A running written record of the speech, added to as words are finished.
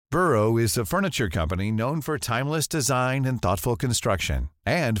Burrow is a furniture company known for timeless design and thoughtful construction,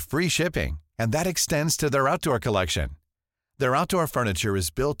 and free shipping, and that extends to their outdoor collection. Their outdoor furniture is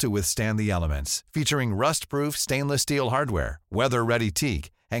built to withstand the elements, featuring rust-proof stainless steel hardware, weather-ready teak,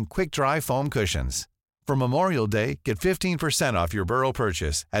 and quick-dry foam cushions. For Memorial Day, get 15% off your Burrow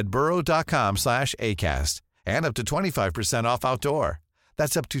purchase at burrow.com/ACAST and up to 25% off outdoor.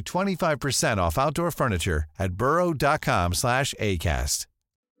 That's up to 25% off outdoor furniture at burrow.com/ACAST.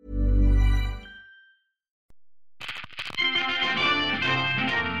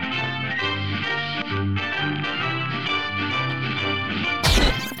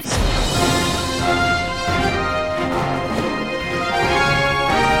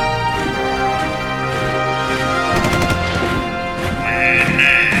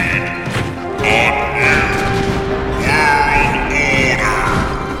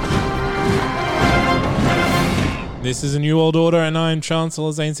 This is A New World Order, and I'm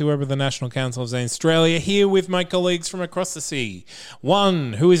Chancellor Zane C. Webb of the National Council of Zane Australia, here with my colleagues from across the sea.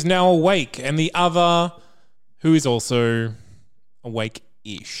 One who is now awake, and the other who is also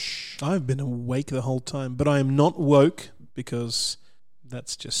awake-ish. I've been awake the whole time, but I am not woke because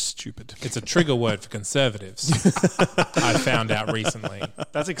that's just stupid. It's a trigger word for conservatives, I found out recently.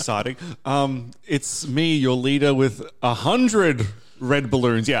 That's exciting. It's me, your leader, with 100 red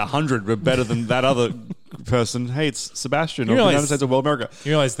balloons. Yeah, 100, but better than that other person. Hey, it's Sebastian of the United States of World America.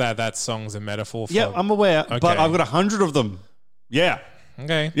 You realise that song's a metaphor for... Yeah, I'm aware, but I've got 100 of them. Yeah.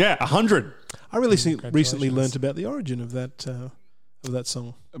 Okay. Yeah, 100. I recently learnt about the origin of that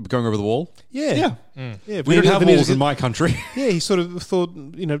song. Going over the wall? Yeah. Yeah. We don't have walls in my country. Yeah, he sort of thought,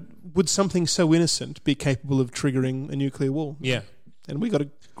 would something so innocent be capable of triggering a nuclear war? Yeah. And we got a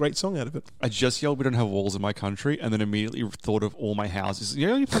great song out of it. I just yelled, we don't have walls in my country, and then immediately thought of all my houses. You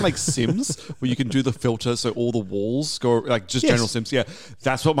know, you play like Sims, where you can do the filter so all the walls go, like just general Sims. Yeah,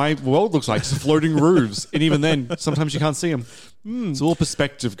 that's what my world looks like, just floating roofs. And even then, sometimes you can't see them. It's all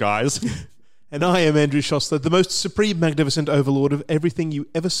perspective, guys. And I am Andrew Schossler, the most supreme, magnificent overlord of everything you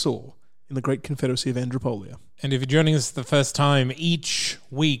ever saw in the great Confederacy of Andropolia. And if you're joining us the first time, each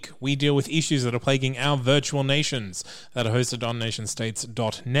week we deal with issues that are plaguing our virtual nations that are hosted on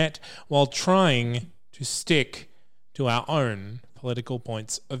nationstates.net while trying to stick to our own political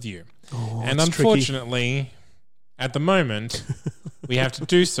points of view. And unfortunately, at the moment, we have to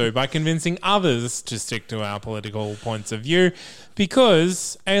do so by convincing others to stick to our political points of view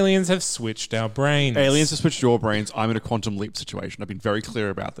because aliens have switched our brains. Aliens have switched your brains. I'm in a quantum leap situation. I've been very clear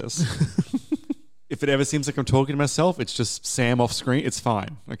about this. If it ever seems like I'm talking to myself, it's just Sam off screen. It's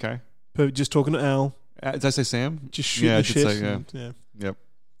fine, okay? But just talking to Al. Did I say Sam? Just shooting the shit. Yeah. Yep.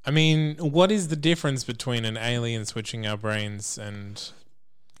 I mean, what is the difference between an alien switching our brains and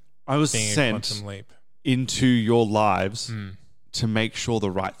I was being sent a quantum leap into your lives to make sure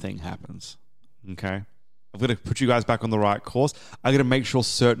the right thing happens, okay? I'm going to put you guys back on the right course. I'm going to make sure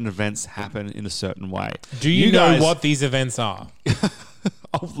certain events happen in a certain way. Do you know what these events are?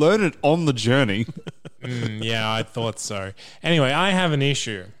 I'll learn it on the journey. Yeah, I thought so. Anyway, I have an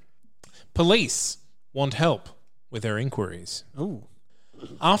issue. Police want help with their inquiries. Oh.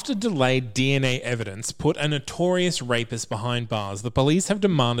 After delayed DNA evidence put a notorious rapist behind bars, the police have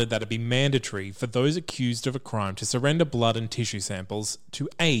demanded that it be mandatory for those accused of a crime to surrender blood and tissue samples to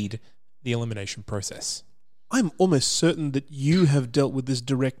aid the elimination process. I'm almost certain that you have dealt with this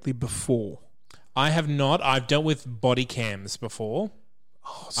directly before. I have not. I've dealt with body cams before.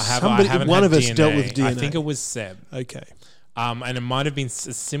 I haven't one had of us DNA. dealt with DNA. I think it was Seb. Okay. And it might have been a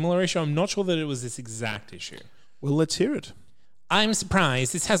similar issue. I'm not sure that it was this exact issue. Well, let's hear it. I'm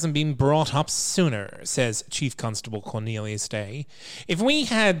surprised this hasn't been brought up sooner, says Chief Constable Cornelius Day. If we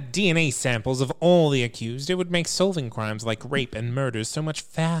had DNA samples of all the accused, it would make solving crimes like rape and murders so much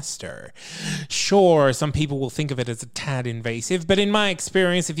faster. Sure, some people will think of it as a tad invasive, but in my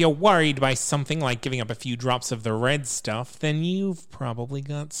experience, if you're worried by something like giving up a few drops of the red stuff, then you've probably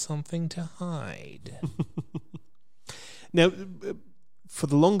got something to hide. Now, for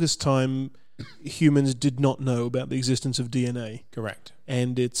the longest time, humans did not know about the existence of DNA. Correct.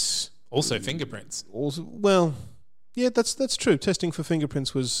 And it's also fingerprints. That's true. Testing for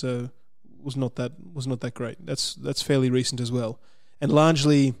fingerprints was not that great. That's fairly recent as well, and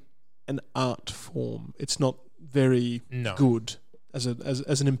largely an art form. It's not very good as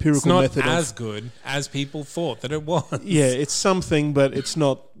an empirical method. It's not as good as people thought that it was. Yeah, it's something, but it's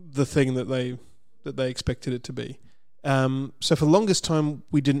not the thing that they expected it to be. So for the longest time,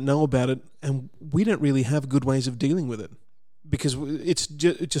 we didn't know about it, and we don't really have good ways of dealing with it because it's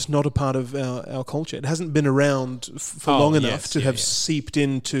just not a part of our culture. It hasn't been around for long enough to have seeped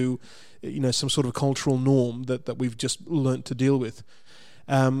into some sort of cultural norm that we've just learnt to deal with.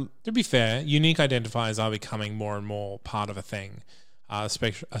 To be fair, unique identifiers are becoming more and more part of a thing,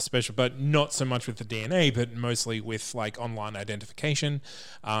 especially, but not so much with the DNA, but mostly with like online identification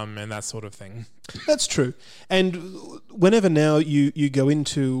and that sort of thing. That's true. And whenever now you go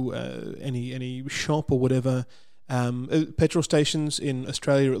into any shop or whatever, petrol stations in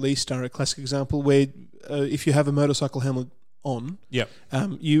Australia at least are a classic example where if you have a motorcycle helmet on,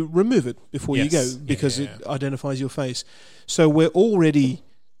 you remove it before you go because it identifies your face. So we're already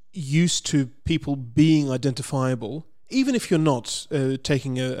used to people being identifiable. Even if you're not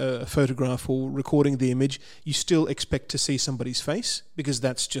taking a photograph or recording the image, you still expect to see somebody's face because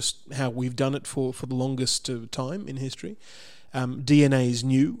that's just how we've done it for the longest time in history. DNA is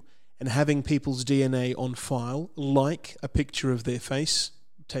new, and having people's DNA on file, like a picture of their face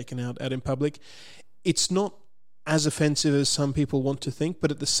taken out in public, it's not as offensive as some people want to think, but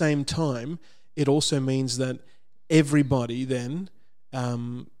at the same time, it also means that everybody then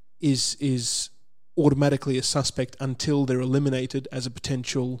is automatically a suspect until they're eliminated as a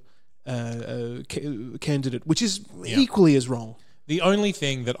potential candidate, which is equally as wrong. The only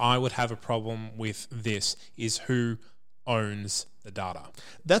thing that I would have a problem with this is who owns the data.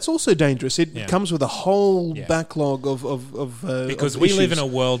 That's also dangerous. It comes with a whole backlog of because we live in a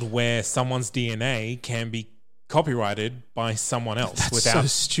world where someone's DNA can be copyrighted by someone else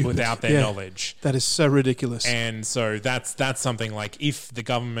without their knowledge. That is so ridiculous. And so that's something like if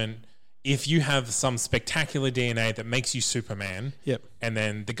you have some spectacular DNA that makes you Superman, and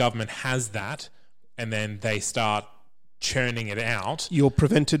then the government has that, and then they start churning it out, you're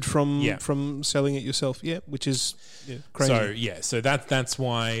prevented from selling it yourself. Which is crazy. So that's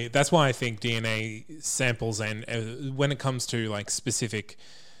why I think DNA samples and when it comes to like specific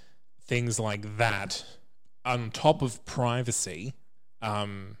things like that, on top of privacy,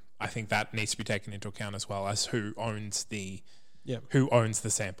 I think that needs to be taken into account as well as who owns the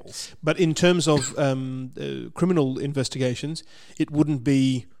samples. But in terms of criminal investigations, it wouldn't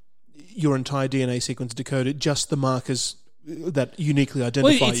be your entire DNA sequence decoded, just the markers that uniquely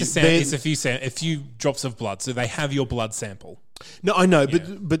identify you. It's a few drops of blood, so they have your blood sample. No, I know,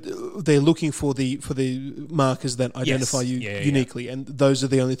 but they're looking for the markers that identify you uniquely, and those are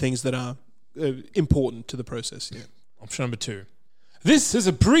the only things that are important to the process. Option number 2. This is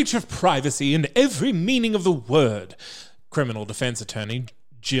a breach of privacy in every meaning of the word, criminal defense attorney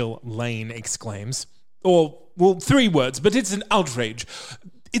Jill Lane exclaims. Or, 3 words, but it's an outrage.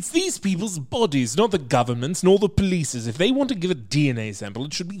 It's these people's bodies, not the government's, nor the police's. If they want to give a DNA sample,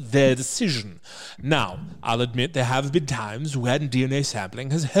 it should be their decision. Now, I'll admit there have been times when DNA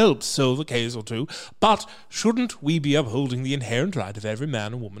sampling has helped solve a case or two, but shouldn't we be upholding the inherent right of every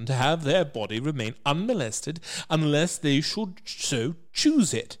man and woman to have their body remain unmolested unless they should so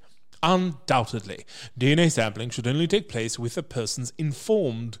choose it? Undoubtedly, DNA sampling should only take place with a person's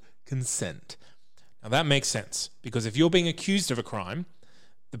informed consent. Now, that makes sense, because if you're being accused of a crime,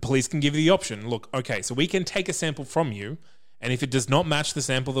 the police can give you the option, look, okay, so we can take a sample from you, and if it does not match the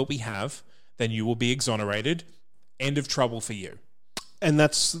sample that we have, then you will be exonerated. End of trouble for you. And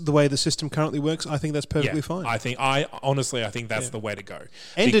that's the way the system currently works. I think that's perfectly fine. I think that's the way to go.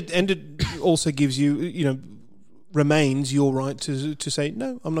 And it also gives you, remains your right to say,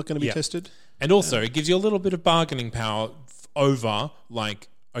 no, I'm not going to be tested. And also, it gives you a little bit of bargaining power over, like,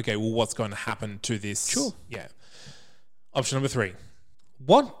 okay, well, what's going to happen to this? Sure. Yeah. Option number 3.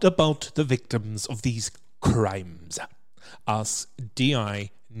 What about the victims of these crimes? Asks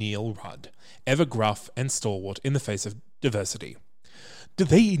D.I. Neil Rudd, ever gruff and stalwart in the face of diversity. Do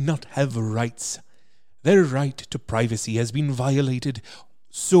they not have rights? Their right to privacy has been violated,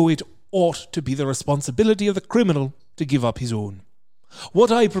 so it ought to be the responsibility of the criminal to give up his own.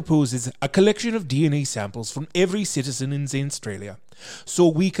 What I propose is a collection of DNA samples from every citizen in Australia, so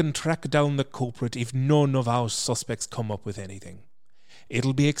we can track down the culprit if none of our suspects come up with anything.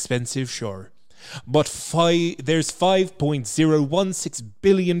 It'll be expensive, sure, but there's 5.016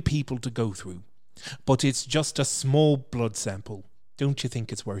 billion people to go through. But it's just a small blood sample. Don't you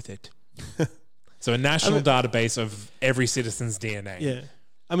think it's worth it? So a national database of every citizen's DNA. Yeah.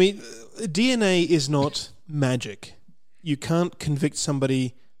 I mean, DNA is not magic. You can't convict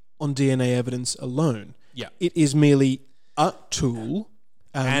somebody on DNA evidence alone. Yeah. It is merely a tool.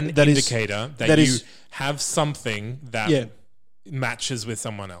 An indicator that you have something that matches with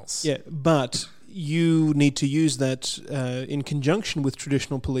someone else. Yeah, but you need to use that in conjunction with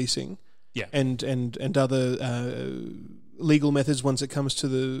traditional policing and other legal methods once it comes to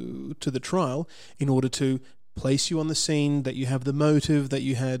the trial in order to place you on the scene, that you have the motive, that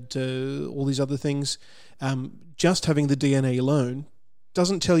you had all these other things. Just having the DNA alone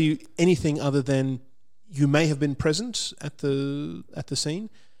doesn't tell you anything other than you may have been present at the scene,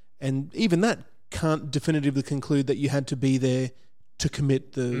 and even that can't definitively conclude that you had to be there to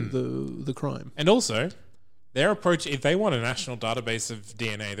commit the crime. And also, if they want a national database of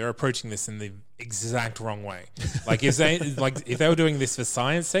DNA, they're approaching this in the exact wrong way. Like if they were doing this for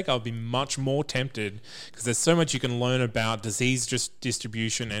science sake, I'd be much more tempted, because there's so much you can learn about disease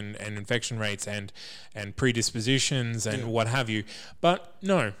distribution and infection rates and predispositions and what have you. But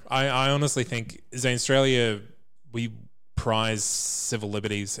no, I honestly think as Australia, we prize civil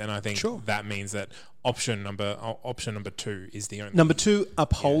liberties, and I think that means that option number 2 is the only. Number 2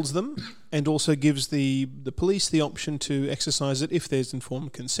 upholds them and also gives the police the option to exercise it if there's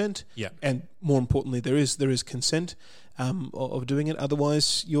informed consent. Yeah. And more importantly, there is consent of doing it.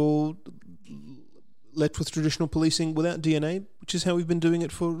 Otherwise, you're left with traditional policing without DNA, which is how we've been doing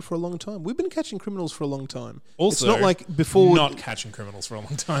it for a long time. We've been catching criminals for a long time. Also, it's not like before. Not catching criminals for a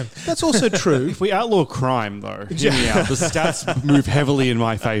long time. That's also true. If we outlaw crime, though, hear me out. The stats move heavily in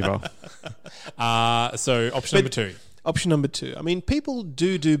my favour. So option number 2. Option number 2. I mean, people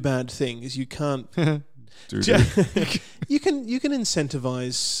do bad things. You can't. You can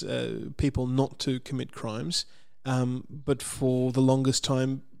incentivize people not to commit crimes, but for the longest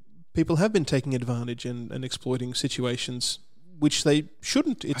time, people have been taking advantage and exploiting situations which they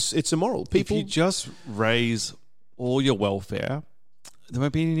shouldn't. It's immoral. People, if you just raise all your welfare, there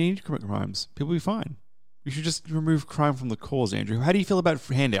won't be any need to commit crimes. People will be fine. You should just remove crime from the cause, Andrew. How do you feel about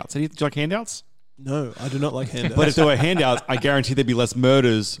handouts? Do you like handouts? No, I do not like handouts. But if there were handouts, I guarantee there'd be less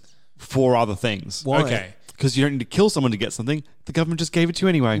murders for other things. Why? Okay. Because you don't need to kill someone to get something. The government just gave it to you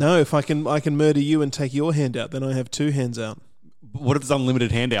anyway. No, if I can murder you and take your handout, then I have 2 hands out. What if there's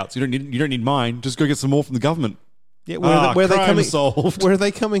unlimited handouts? You don't need mine. Just go get some more from the government. Yeah, where are they coming? Solved. Where are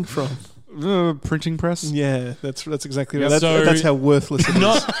they coming from? Printing press. Yeah, that's exactly right. Yeah, That's how worthless it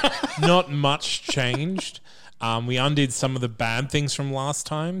is. Not much changed. We undid some of the bad things from last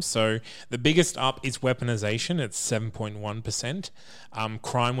time. So the biggest up is weaponization at 7.1%.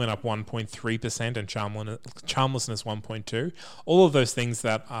 Crime went up 1.3% and charmlessness 1.2%. All of those things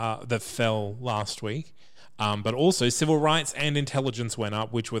that fell last week. But also civil rights and intelligence went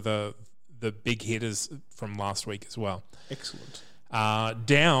up, which were the big hitters from last week as well. Excellent.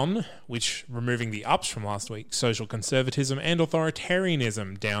 Down, which removing the ups from last week, social conservatism and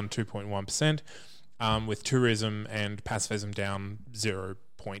authoritarianism down 2.1%, with tourism and pacifism down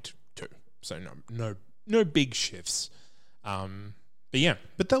 0.2%. So no big shifts. But yeah.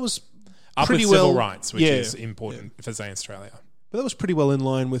 But that was up pretty with well, civil rights, which is important for Zane Australia. But that was pretty well in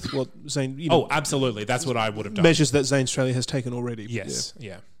line with what Zane... absolutely. That's what I would have done. Measures that Zane Australia has taken already. Yes,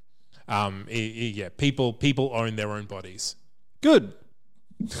 yeah. People own their own bodies. Good.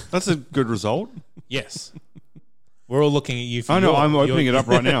 That's a good result. Yes. We're all looking at you. I know, I'm opening it up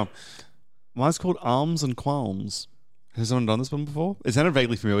right now. Mine's called Alms and Qualms. Has someone done this one before? It sounded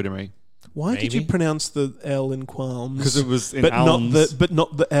vaguely familiar to me. Why did you pronounce the L in qualms? Because it was in alms. But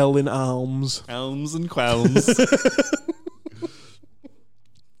not the L in alms. Alms and qualms.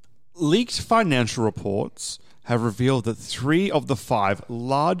 Leaked financial reports have revealed that 3 of the 5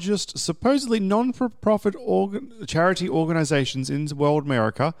 largest supposedly non-for-profit charity organizations in world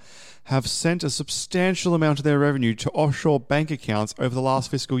America have sent a substantial amount of their revenue to offshore bank accounts over the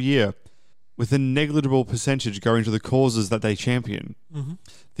last fiscal year, with a negligible percentage going to the causes that they champion. Mm-hmm.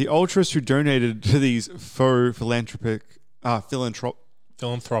 The altruists who donated to these faux philanthropic...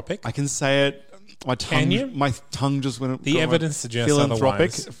 Philanthropic? I can say it. My tongue just went... The evidence suggests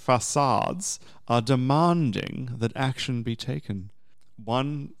philanthropic otherwise. Facades are demanding that action be taken.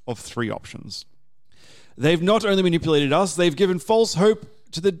 One of 3 options. They've not only manipulated us, they've given false hope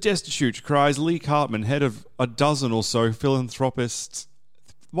to the destitute, cries Lee Cartman, head of a dozen or so philanthropists.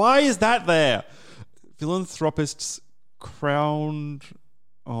 Why is that there? Philanthropists crowned...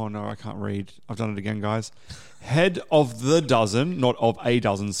 Oh no, I can't read. I've done it again, guys. Head of the dozen, not of a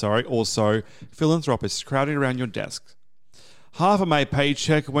dozen, sorry. Also, philanthropists crowding around your desk. Half of my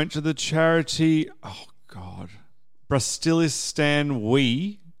paycheck went to the charity... Oh, God. Brastilistan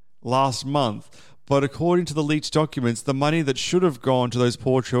We last month. But according to the leaked documents, the money that should have gone to those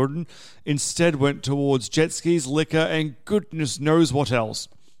poor children instead went towards jet skis, liquor, and goodness knows what else.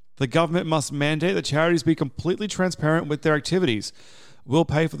 The government must mandate that charities be completely transparent with their activities. We'll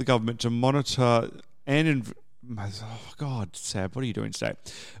pay for the government to monitor and... Oh, God, Sab, what are you doing today?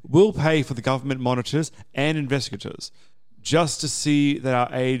 We'll pay for the government monitors and investigators just to see that our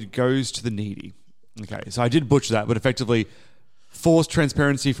aid goes to the needy. Okay, so I did butcher that, but effectively forced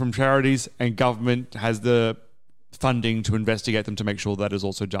transparency from charities and government has the funding to investigate them to make sure that is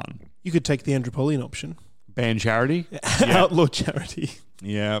also done. You could take the Andropolian option. Ban charity? Outlaw charity.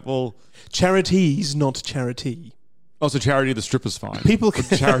 Yeah, well... Charities, not charity. Also, charity, the stripper's fine. People can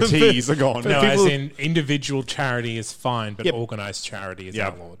Charities are gone. No, people- as in individual charity is fine, but Yep. organised charity is Yep.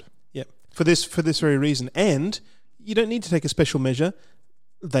 outlawed. Yeah, for this very reason, and you don't need to take a special measure.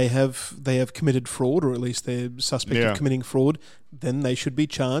 They have committed fraud, or at least they're suspect Yeah. of committing fraud. Then they should be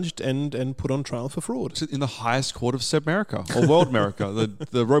charged and put on trial for fraud. In the highest court of Sub America, or World America,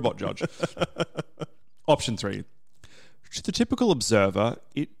 the robot judge. Option 3. To the typical observer,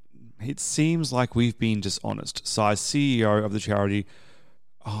 it seems like we've been dishonest. Sighs CEO of the charity.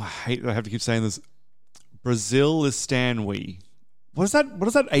 Oh, I hate that I have to keep saying this. Brazil is Stan We. What is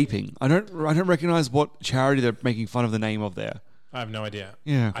that aping? I don't recognize what charity they're making fun of the name of there. I have no idea.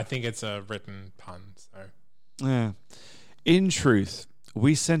 Yeah. I think it's a written pun. So Yeah. In truth,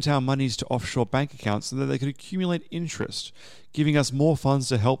 we sent our monies to offshore bank accounts so that they could accumulate interest, giving us more funds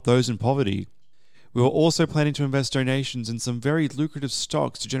to help those in poverty. We were also planning to invest donations in some very lucrative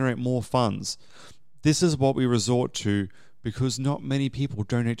stocks to generate more funds. This is what we resort to because not many people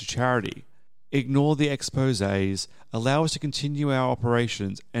donate to charity. Ignore the exposés, allow us to continue our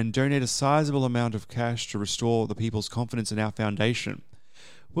operations, and donate a sizable amount of cash to restore the people's confidence in our foundation.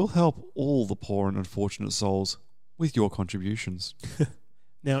 We'll help all the poor and unfortunate souls with your contributions.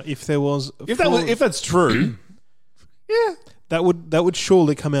 Now, if there was, If that's true, yeah, that would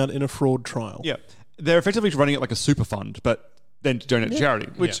surely come out in a fraud trial. yeah, they're effectively running it like a super fund, but then to donate to charity.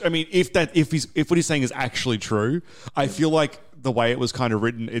 Which Yeah. I mean, if what he's saying is actually true, I feel like the way it was kind of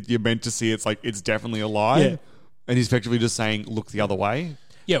written, you're meant to see it's like it's definitely a lie, Yeah. and he's effectively just saying, "Look the other way."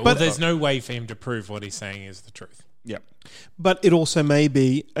 yeah, well, But- there's no way for him to prove what he's saying is the truth. Yeah, But it also may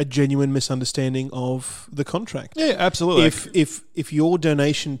be a genuine misunderstanding of the contract. yeah, absolutely. If your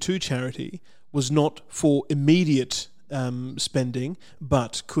donation to charity was not for immediate spending,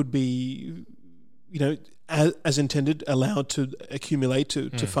 but could be, as intended, allowed to accumulate to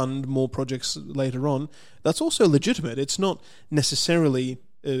fund more projects later on, that's also legitimate. It's not necessarily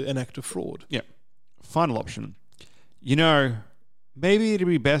an act of fraud. Yeah. Final option. Maybe it'd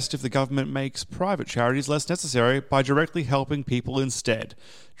be best if the government makes private charities less necessary by directly helping people instead.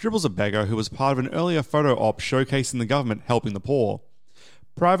 Dribble's a beggar who was part of an earlier photo op showcasing the government helping the poor.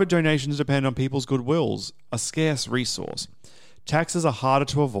 Private donations depend on people's goodwills, a scarce resource. Taxes are harder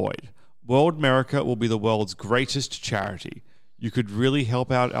to avoid. World America will be the world's greatest charity. You could really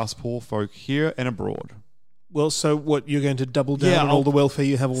help out us poor folk here and abroad. Well, so what, you're going to double down Yeah, on all the welfare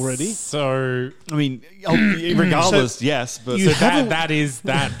you have already? So, I mean, regardless, yes, but You have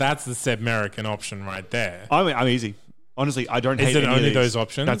that's the Seb American option right there. I'm easy. Honestly, I don't hate Is it any only of these. those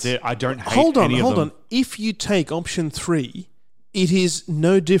options? That's it. I don't hate Hold any of them. on. If you take option 3, it is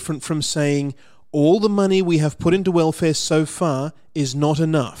no different from saying all the money we have put into welfare so far is not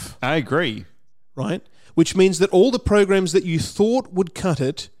enough, I agree. right? Which means that all the programs that you thought would cut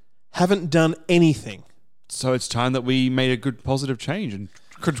it haven't done anything. So it's time that we made a good positive change and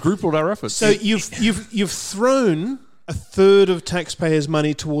quadrupled our efforts. So you've thrown a third of taxpayers'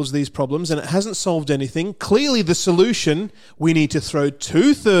 money towards these problems, and it hasn't solved anything. Clearly, the solution: we need to throw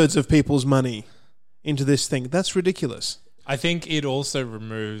 2/3 of people's money into this thing. That's ridiculous. I think it also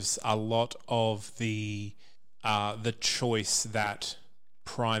removes a lot of the choice that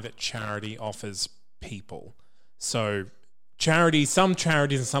private charity offers people. So some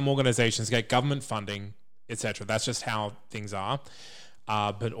charities and some organizations get government funding, etc. That's just how things are.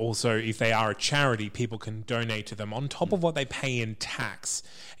 But also, if they are a charity, people can donate to them on top of what they pay in tax,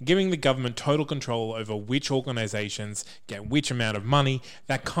 giving the government total control over which organizations get which amount of money.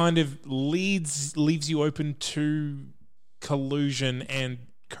 That kind of leaves you open to collusion and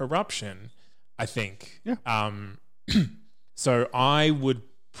corruption, I think. Yeah. So I would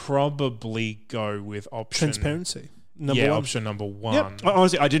probably go with option Transparency. Number one. option number 1. Yep.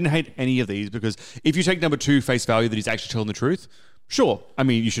 Honestly, I didn't hate any of these because if you take number 2 face value that he's actually telling the truth, sure. I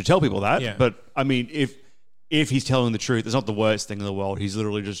mean, you should tell people that. Yeah. But I mean, if he's telling the truth, it's not the worst thing in the world. He's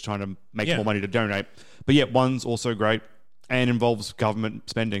literally just trying to make Yeah. more money to donate. But yeah, one's also great and involves government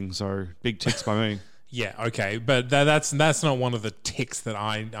spending. So big ticks by me. Yeah, okay, but that's not one of the ticks that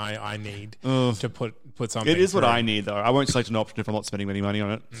I need to put something. It is what through. I need, though. I won't select an option if I'm not spending any money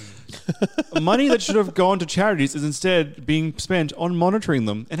on it. Money that should have gone to charities is instead being spent on monitoring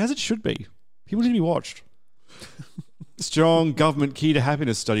them, and as it should be. People need to be watched. Strong government key to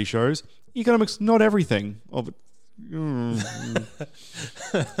happiness study shows economics not everything.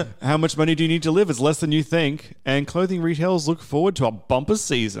 How much money do you need to live? It's less than you think, and clothing retailers look forward to a bumper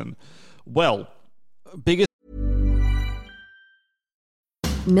season. Well, biggest.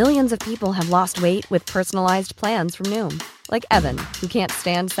 Millions of people have lost weight with personalized plans from Noom. Like Evan, who can't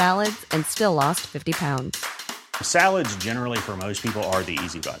stand salads and still lost 50 pounds. Salads generally for most people are the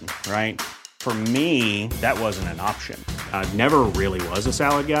easy button, right? For me, that wasn't an option. I never really was a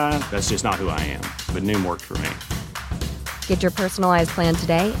salad guy. That's just not who I am. But Noom worked for me. Get your personalized plan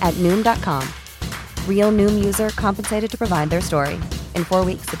today at Noom.com. Real Noom user compensated to provide their story. In 4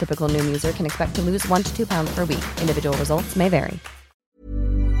 weeks, the typical Noom user can expect to lose 1 to 2 pounds per week. Individual results may vary.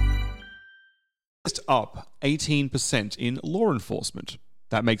 Up 18% in law enforcement.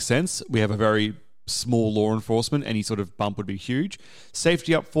 That makes sense. We have a very small law enforcement. Any sort of bump would be huge.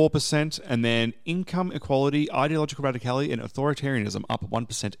 Safety up 4%, and then income equality, ideological radicality, and authoritarianism up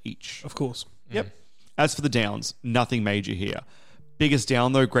 1% each. Of course. Yep. As for the downs, nothing major here. Biggest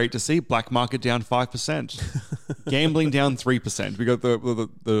down, though, great to see. Black market down 5%. Gambling down 3%. We got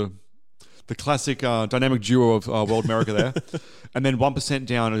the classic dynamic duo of World America there. And then 1%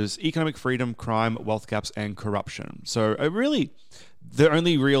 down is economic freedom, crime, wealth gaps, and corruption. So really, the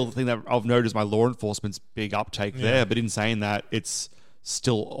only real thing that I've noticed is my law enforcement's big uptake there. But in saying that, it's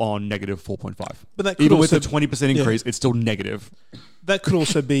still on negative 4.5. But that could even also, with the 20% increase, it's still negative. That could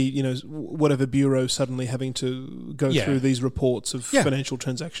also be, you know, whatever bureau suddenly having to go through these reports of financial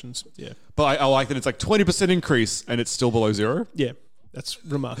transactions. Yeah. But I like that it's like 20% increase and it's still below zero. Yeah. That's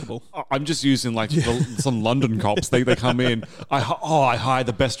remarkable. I'm just using like some London cops. They come in. I hired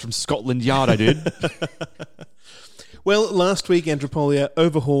the best from Scotland Yard. I did. Well, last week Anthropolia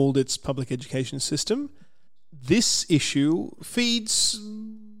overhauled its public education system. This issue feeds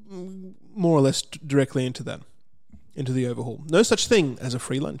more or less directly into the overhaul. No such thing as a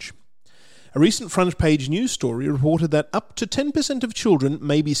free lunch. A recent front page news story reported that up to 10% of children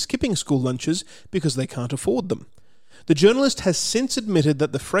may be skipping school lunches because they can't afford them. The journalist has since admitted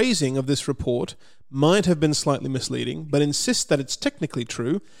that the phrasing of this report might have been slightly misleading, but insists that it's technically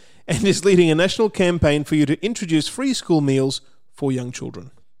true and is leading a national campaign for you to introduce free school meals for young children.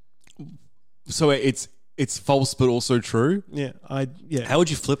 So it's false but also true? Yeah. How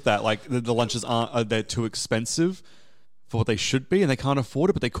would you flip that? Like the lunches they're too expensive for what they should be, and they can't afford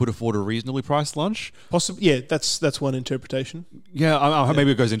it, but they could afford a reasonably priced lunch. Possibly, yeah. That's one interpretation. Yeah,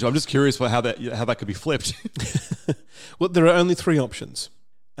 maybe it goes into. I'm just curious how that could be flipped. Well, there are only 3 options.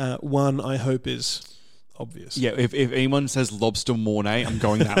 One, I hope, is obvious. Yeah, if anyone says lobster mornay, I'm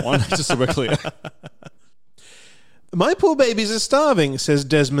going that one. Just so we're clear. My poor babies are starving, says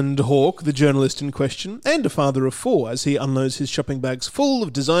Desmond Hawke, the journalist in question, and a father of 4, as he unloads his shopping bags full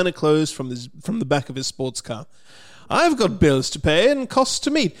of designer clothes from the back of his sports car. I've got bills to pay and costs to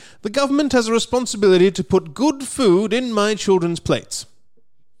meet. The government has a responsibility to put good food in my children's plates.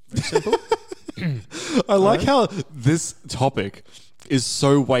 Very simple. I like how this topic is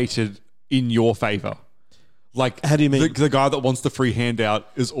so weighted in your favor. Like, how do you mean? The guy that wants the free handout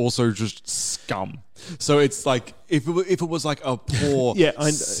is also just scum. So it's like if it was like a poor, sick,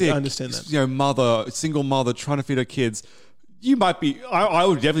 I understand that. You know, single mother trying to feed her kids. You might be. I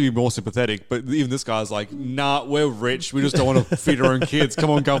would definitely be more sympathetic, but even this guy's like, nah, we're rich. We just don't want to feed our own kids. Come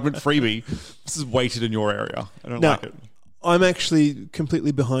on, government freebie. This is weighted in your area. I don't like it. I'm actually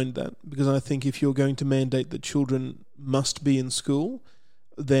completely behind that, because I think if you're going to mandate that children must be in school,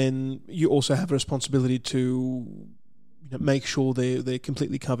 then you also have a responsibility to make sure they're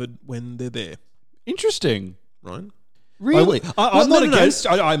completely covered when they're there. Interesting, right? Really? I'm not against.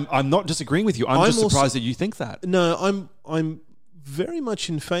 I'm not disagreeing with you. I'm just surprised that you think that. No, I'm very much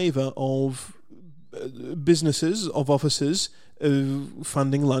in favour of businesses, of offices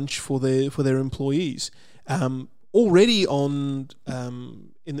funding lunch for their employees. Already in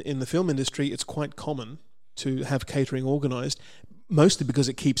the film industry, it's quite common to have catering organised, mostly because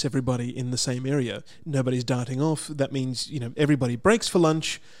it keeps everybody in the same area. Nobody's darting off. That means everybody breaks for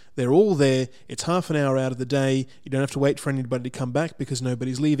lunch. They're all there. It's half an hour out of the day. You don't have to wait for anybody to come back because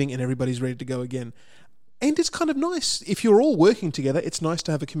nobody's leaving and everybody's ready to go again. And it's kind of nice. If you're all working together, it's nice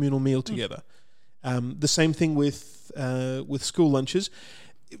to have a communal meal together. The same thing with school lunches.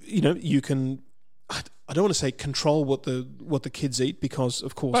 You can... I don't want to say control what the kids eat, because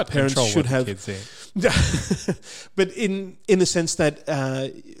of course parents should have. But in the sense that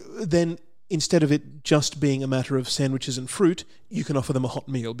then instead of it just being a matter of sandwiches and fruit, you can offer them a hot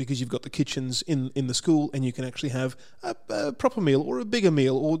meal because you've got the kitchens in the school, and you can actually have a proper meal or a bigger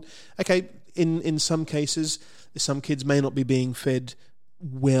meal. Or in some cases, some kids may not be being fed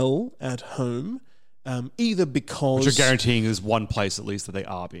well at home, either because which you're guaranteeing there's one place at least that they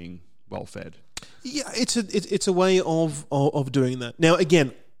are being well fed. Yeah, it's a way of doing that. Now,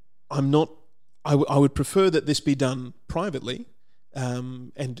 again, I would prefer that this be done privately,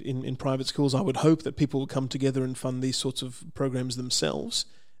 and in private schools, I would hope that people will come together and fund these sorts of programs themselves.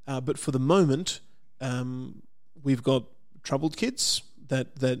 But for the moment, we've got troubled kids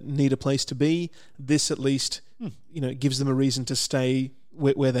that need a place to be. This at least gives them a reason to stay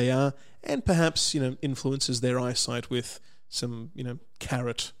where they are, and perhaps influences their eyesight with some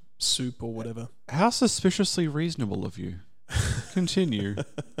carrot soup or whatever. How suspiciously reasonable of you. Continue.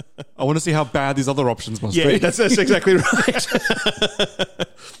 I want to see how bad these other options must be. Yeah, that's exactly right.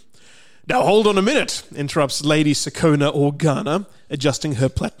 Now hold on a minute, interrupts Lady Sakona Organa, adjusting her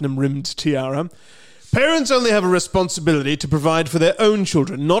platinum-rimmed tiara. Parents only have a responsibility to provide for their own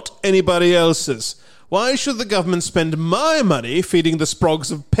children, not anybody else's. Why should the government spend my money feeding the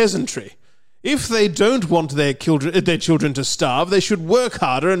sprogs of peasantry? If they don't want their children to starve, they should work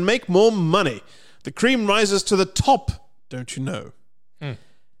harder and make more money. The cream rises to the top, don't you know?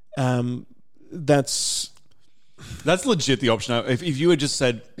 That's legit the option. If you had just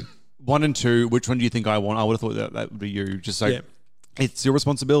said 1 and 2, which one do you think I want? I would have thought that would be you. Just say it's your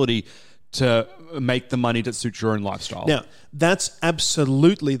responsibility to make the money that suits your own lifestyle. Now, that's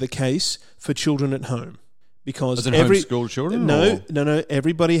absolutely the case for children at home. Because as in homeschool children? No.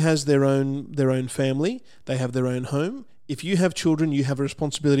 Everybody has their own family. They have their own home. If you have children, you have a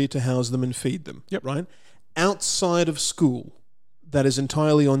responsibility to house them and feed them. Yep. Right? Outside of school, that is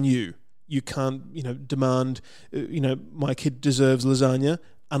entirely on you. You can't, demand, my kid deserves lasagna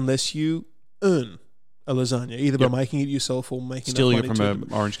unless you earn a lasagna, either by making it yourself or making stealing it from an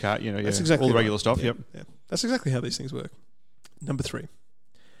orange cat. That's exactly all the right. regular stuff. Yeah. That's exactly how these things work. Number 3.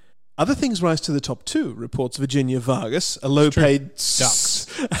 Other things rise to the top too, reports Virginia Vargas, a low-paid...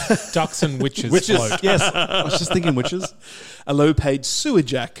 Ducks and witches. Float. Yes. I was just thinking witches. A low-paid sewer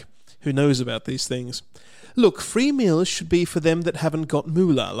jack who knows about these things. Look, free meals should be for them that haven't got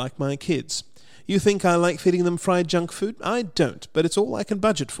moolah, like my kids. You think I like feeding them fried junk food? I don't, but it's all I can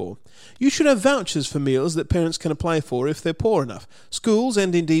budget for. You should have vouchers for meals that parents can apply for if they're poor enough. Schools,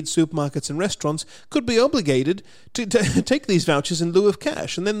 and indeed supermarkets and restaurants, could be obligated to take these vouchers in lieu of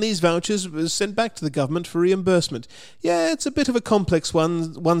cash, and then these vouchers are sent back to the government for reimbursement. Yeah, it's a bit of a complex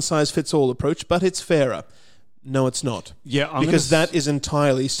one-size-fits-all approach, but it's fairer. No, it's not. Yeah, because that is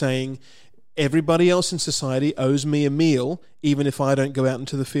entirely saying... Everybody else in society owes me a meal, even if I don't go out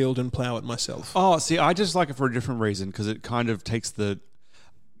into the field and plough it myself. Oh, see, I just like it for a different reason, because it kind of takes the...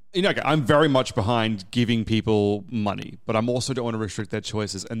 I'm very much behind giving people money, but I'm also don't want to restrict their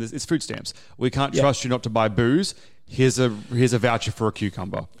choices. And it's food stamps. We can't trust you not to buy booze. Here's a voucher for a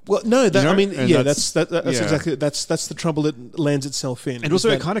cucumber. Well, no, that's exactly that's the trouble it lands itself in. And also,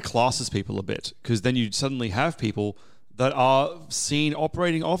 it kind of classes people a bit, because then you suddenly have people that are seen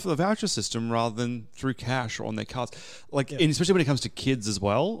operating off the voucher system rather than through cash or on their cards. And especially when it comes to kids as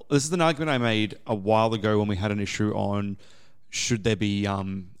well. This is an argument I made a while ago when we had an issue on should there be a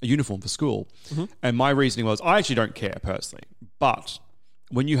uniform for school. Mm-hmm. And my reasoning was, I actually don't care personally. But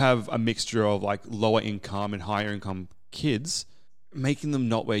when you have a mixture of like lower income and higher income kids, making them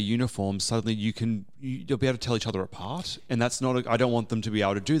not wear uniforms, suddenly you'll be able to tell each other apart. And that's not, I don't want them to be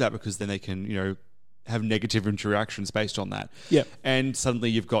able to do that, because then they can, have negative interactions based on that. Yeah. And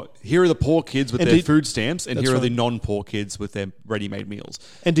suddenly you've got, here are the poor kids with their food stamps, and here are the non-poor kids with their ready-made meals.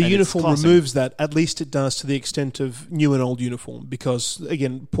 And the uniform removes that. At least it does to the extent of new and old uniform, because,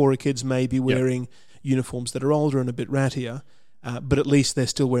 again, poorer kids may be wearing uniforms that are older and a bit rattier, but at least they're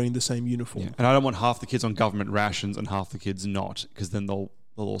still wearing the same uniform. Yeah. And I don't want half the kids on government rations and half the kids not, because then they'll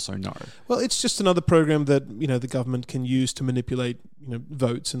also know. Well, it's just another program that the government can use to manipulate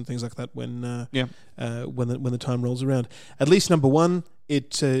votes and things like that when the time rolls around. At least number 1,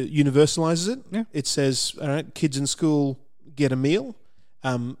 it universalizes it. Yeah. It says, all right, kids in school get a meal.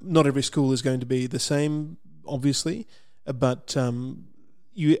 Not every school is going to be the same, obviously, but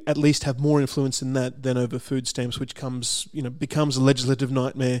you at least have more influence in that than over food stamps, which becomes a legislative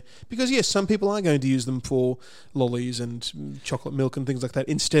nightmare. Because yes, some people are going to use them for lollies and chocolate milk and things like that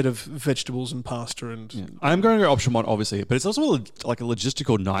instead of vegetables and pasta. And I'm going to go option 1, obviously, but it's also like a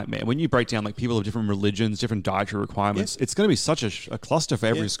logistical nightmare when you break down like people of different religions, different dietary requirements. It's going to be such a cluster for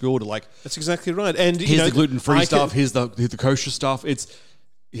every school to like. That's exactly right. And here's the gluten-free stuff. Here's the kosher stuff.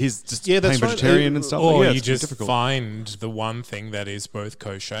 He's just plain vegetarian and stuff. Or you just find the one thing that is both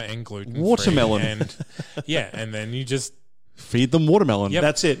kosher and gluten-free. Watermelon. And then you just... feed them watermelon. Yep.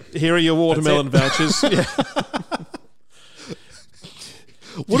 That's it. Here are your watermelon vouchers.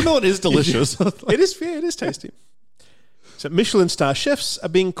 Watermelon is delicious. It is tasty. So Michelin star chefs are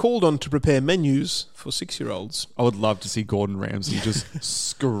being called on to prepare menus for 6-year-olds. I would love to see Gordon Ramsay just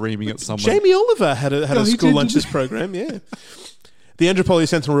screaming at someone. Jamie Oliver had a school lunches program, yeah. The Andropolis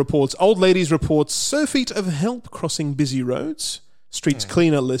Sentinel reports, old ladies report surfeit of help crossing busy roads, streets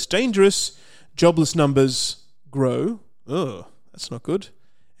cleaner, less dangerous, jobless numbers grow. Oh, that's not good.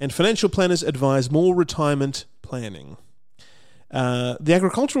 And financial planners advise more retirement planning. The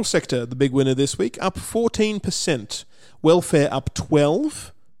agricultural sector, the big winner this week, up 14%. Welfare up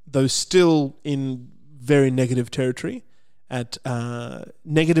 12%, though still in very negative territory at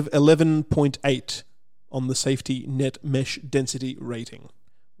negative 11.8 on the safety net mesh density rating,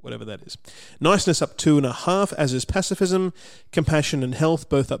 whatever that is. Niceness up 2.5%, as is pacifism. Compassion and health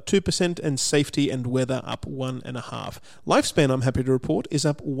both up 2%, and safety and weather up 1.5%. Lifespan, I'm happy to report, is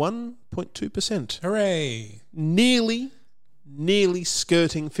up 1.2%. Hooray! Nearly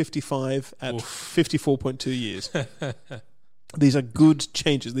skirting 55 at 54.2 years. These are good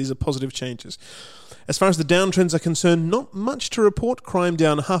changes. These are positive changes. As far as the downtrends are concerned, not much to report. Crime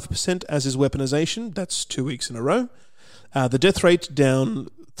down 0.5%, as is weaponization. That's 2 weeks in a row. The death rate down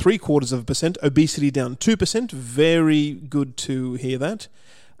 0.75%. Obesity down 2%. Very good to hear that.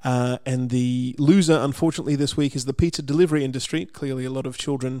 And the loser, unfortunately, this week is the pizza delivery industry. Clearly, a lot of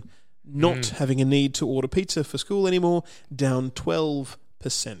children not having a need to order pizza for school anymore. Down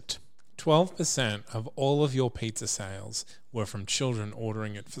 12%. 12% of all of your pizza sales were from children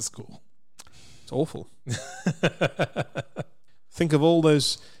ordering it for school. It's awful. Think of all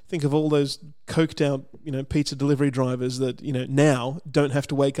those coked out, pizza delivery drivers that, now don't have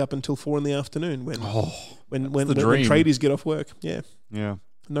to wake up until 4 p.m. when tradies get off work. Yeah. Yeah.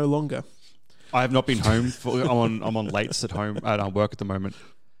 No longer. I have not been home. I'm on lates at home at work at the moment,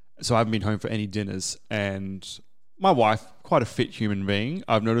 so I haven't been home for any dinners. And my wife, quite a fit human being,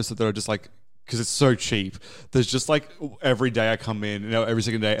 I've noticed that they're just like, because it's so cheap, there's just like every day I come in, every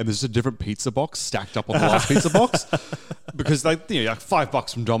second day, and there's just a different pizza box stacked up on the last pizza box. Because like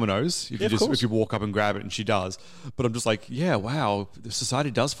 $5 from Domino's if you walk up and grab it, and she does. But I'm just like, yeah, wow, the society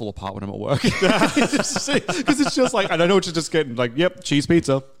does fall apart when I'm at work. Because it's just like, and I know what you're just getting, like, yep, cheese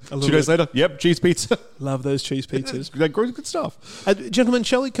pizza. 2 days later, yep, cheese pizza. Love those cheese pizzas. They're good stuff. Gentlemen,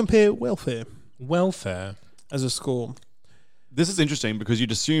 shall we compare welfare Welfare as a score? This is interesting because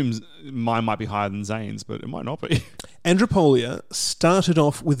you'd assume mine might be higher than Zane's, but it might not be. Andropolia started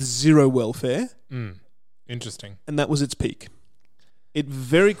off with 0 welfare. Interesting. And that was its peak. It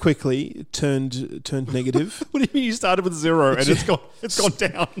very quickly turned negative. What do you mean you started with 0 and it's gone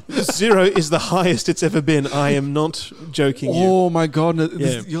down? 0 is the highest it's ever been. I am not joking. Oh my God.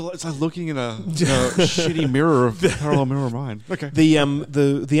 It's like looking in a shitty mirror parallel mirror of mine. Okay.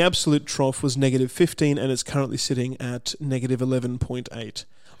 The absolute trough was negative 15 and it's currently sitting at negative 11.8.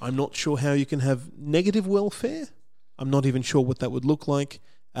 I'm not sure how you can have negative welfare. I'm not even sure what that would look like.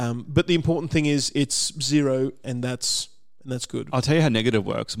 But the important thing is it's 0 and that's good. I'll tell you how negative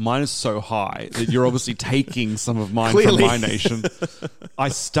works. Mine is so high that you're obviously taking some of mine from my nation. I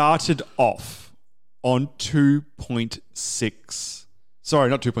started off on 2.6. Sorry,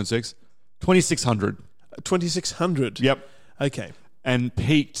 not 2.6. 2,600. 2,600? Yep. Okay. And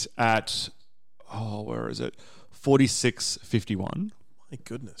peaked at, where is it? 4,651. My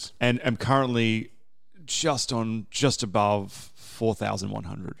goodness. And I'm currently just above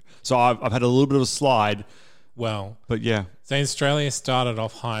 4,100. So I've had a little bit of a slide. Well, but yeah. So Australia started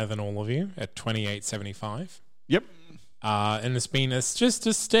off higher than all of you at 28.75. Yep. And it's been just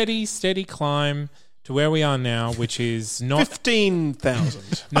a steady climb to where we are now, which is not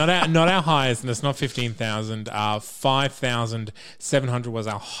 15,000. not our highest, and it's not 15,000. 5,700 was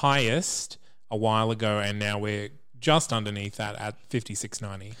our highest a while ago, and now we're just underneath that at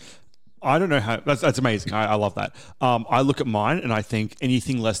 56.90. I don't know how. That's amazing. I love that. I look at mine and I think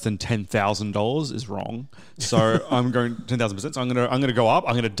anything less than $10,000 is wrong. So I'm going 10,000%. So I'm gonna go up.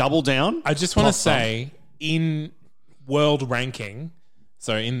 I'm gonna double down. I just want to say, in world ranking,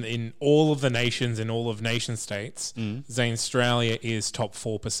 so in all of the nations, in all of nation states, Zane, Australia is top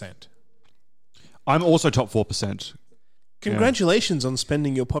 4%. I'm also top 4%. Congratulations on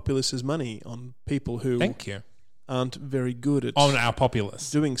spending your populace's money on people who Thank you. aren't very good at on our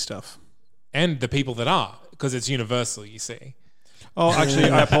populace doing stuff. And the people that are, because it's universal, you see. Oh, actually,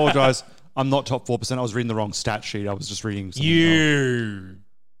 I apologize. I'm not top 4%. I was reading the wrong stat sheet. I was just reading something You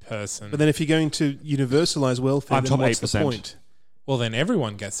person. But then if you're going to universalize welfare, I'm then top what's 8%. the point? Well, then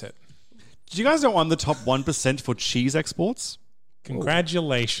everyone gets it. Did you guys know I'm the top 1% for cheese exports?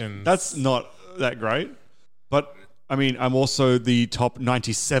 Congratulations. That's not that great. But, I mean, I'm also the top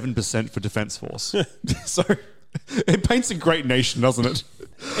 97% for Defence Force. So it paints a great nation, doesn't it?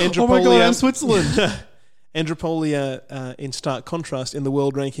 Oh my God, I'm Switzerland. Andropolia, in stark contrast, in the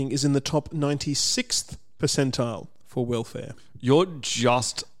world ranking, is in the top 96th percentile for welfare. You're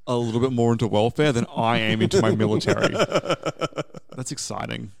just a little bit more into welfare than I am into my military. That's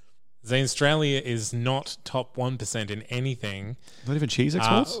exciting. Zane, Australia is not top 1% in anything. Not even cheese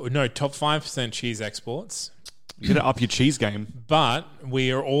exports? No, top 5% cheese exports. You gotta up your cheese game. But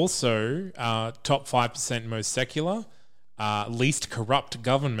we are also top 5% most secular, least corrupt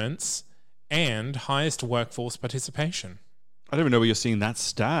governments, and highest workforce participation. I don't even know where you're seeing that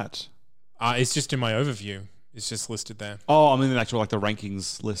stat. It's just in my overview. It's just listed there. Oh, I'm in the actual the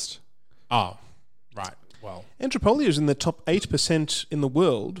rankings list. Oh, right. Well, Anthropolia is in the top 8% in the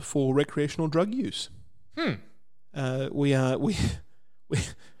world for recreational drug use. We have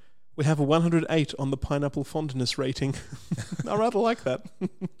a 108 on the pineapple fondness rating. I rather like that.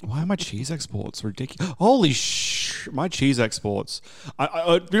 Why are my cheese exports ridiculous? Holy my cheese exports. We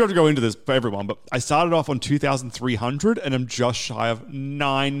don't have to go into this for everyone, but I started off on 2,300 and I'm just shy of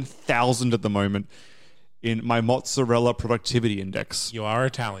 9,000 at the moment in my mozzarella productivity index. you are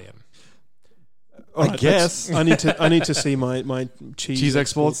Italian. All right, guess. I need to see my cheese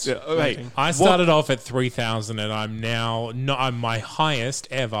exports. Yeah. rating. Hey, I started off at 3,000 and I'm now my highest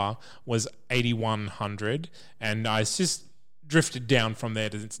ever was 8,100, and I just drifted down from there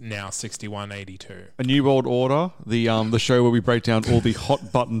to now 6,182. A New World Order, the show where we break down all the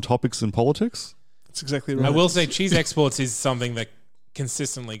hot button topics in politics. That's exactly right. I will say cheese exports is something that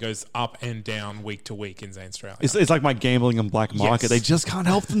consistently goes up and down week to week in Australia. It's like my gambling and black market. Yes. They just can't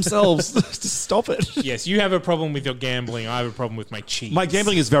help themselves. Just stop it. Yes, you have a problem with your gambling. I have a problem with my cheese. My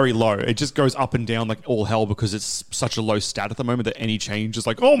gambling is very low. It just goes up and down like all hell because it's such a low stat at the moment that any change is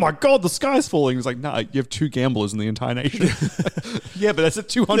like, oh my God, the sky's falling. It's like, nah, you have 2 gamblers in the entire nation. Yeah, but that's a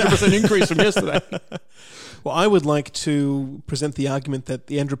 200% increase from yesterday. Well, I would like to present the argument that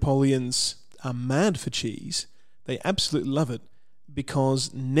the Andropolians are mad for cheese. They absolutely love it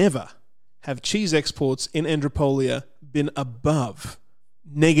because never have cheese exports in Andropolia been above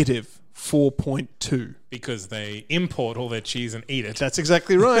negative 4.2. because they import all their cheese and eat it. That's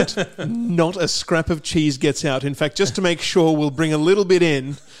exactly right. Not a scrap of cheese gets out. In fact, just to make sure, we'll bring a little bit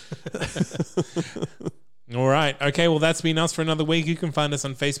in. All right. Okay, well, that's been us for another week. You can find us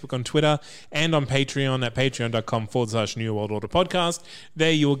on Facebook, on Twitter, and on Patreon at patreon.com/New World Order Podcast.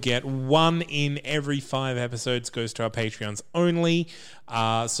 There you'll get 1 in every 5 episodes goes to our Patreons only.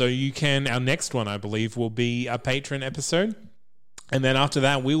 So you can, our next one, I believe, will be a Patreon episode. And then after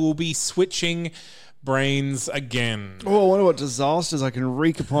that, we will be switching brains again. Oh, I wonder what disasters I can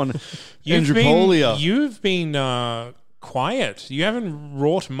wreak upon Andropolia. You've been quiet. You haven't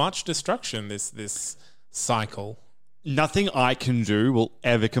wrought much destruction this cycle. Nothing I can do will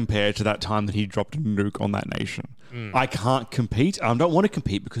ever compare to that time that he dropped a nuke on that nation. I can't compete. I don't want to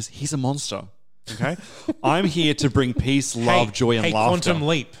compete because he's a monster. Okay? I'm here to bring peace, love, joy, and laughter. Quantum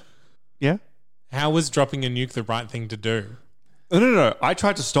Leap. Yeah? How was dropping a nuke the right thing to do? No. I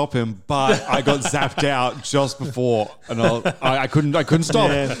tried to stop him, but I got zapped out just before, and I couldn't stop.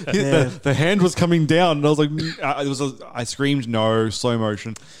 The hand was coming down, and I was like, I screamed no, slow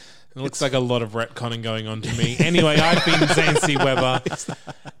motion. It looks like a lot of retconning going on to me. Anyway, I've been Zane C. Weber,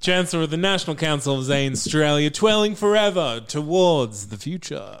 Chancellor of the National Council of Zane Australia, twirling forever towards the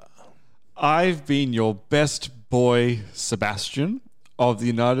future. I've been your best boy, Sebastian, of the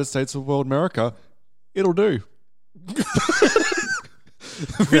United States of World America. It'll do.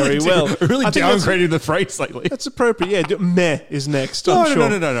 Very well. Really downgrading the phrase lately. That's appropriate. Yeah, meh is next, No, I'm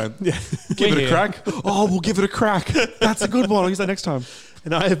sure. No. Yeah. Give it a crack. Oh, we'll give it a crack. That's a good one. I'll use that next time.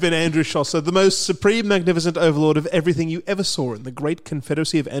 And I have been Andrew Schosser, the most supreme, magnificent overlord of everything you ever saw in the great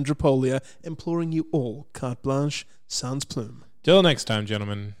confederacy of Andropolia, imploring you all, carte blanche, sans plume. Till next time,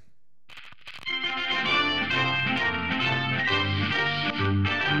 gentlemen.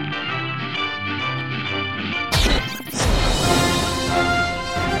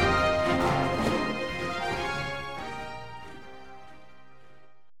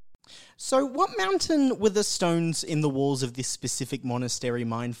 So what mountain were the stones in the walls of this specific monastery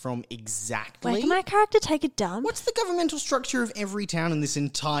mined from exactly? Wait, can my character take a dump? What's the governmental structure of every town in this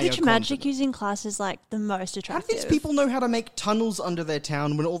entire Which magic continent? using class is like the most How do attractive? these people know how to make tunnels under their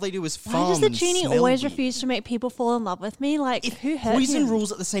town when all they do is farm Why does the and genie smell always weird? refuse to make people fall in love with me? Like, If who hurt poison him?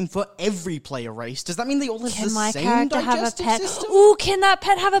 rules are the same for every player race, does that mean they all have Can the my same character have a digestive pet? system? Ooh, can that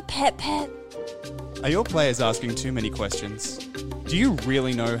pet have a pet? Are your players asking too many questions? Do you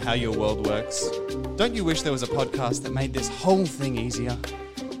really know how your world works? Don't you wish there was a podcast that made this whole thing easier?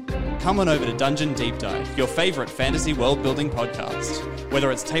 Come on over to Dungeon Deep Dive, your favourite fantasy world building podcast. Whether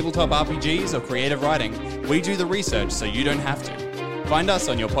it's tabletop RPGs or creative writing, we do the research so you don't have to. Find us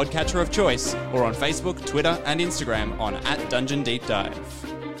on your podcatcher of choice or on Facebook, Twitter and Instagram on @DungeonDeepDive.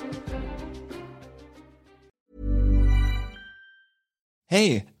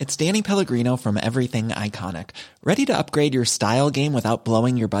 Hey, it's Danny Pellegrino from Everything Iconic. Ready to upgrade your style game without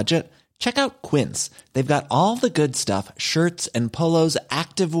blowing your budget? Check out Quince. They've got all the good stuff, shirts and polos,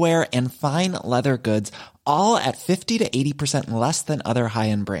 activewear, and fine leather goods, all at 50 to 80% less than other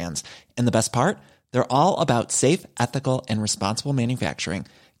high-end brands. And the best part? They're all about safe, ethical, and responsible manufacturing.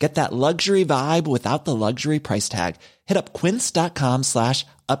 Get that luxury vibe without the luxury price tag. Hit up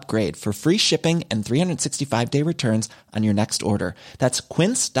quince.com/upgrade for free shipping and 365-day returns on your next order. That's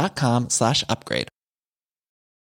quince.com/upgrade.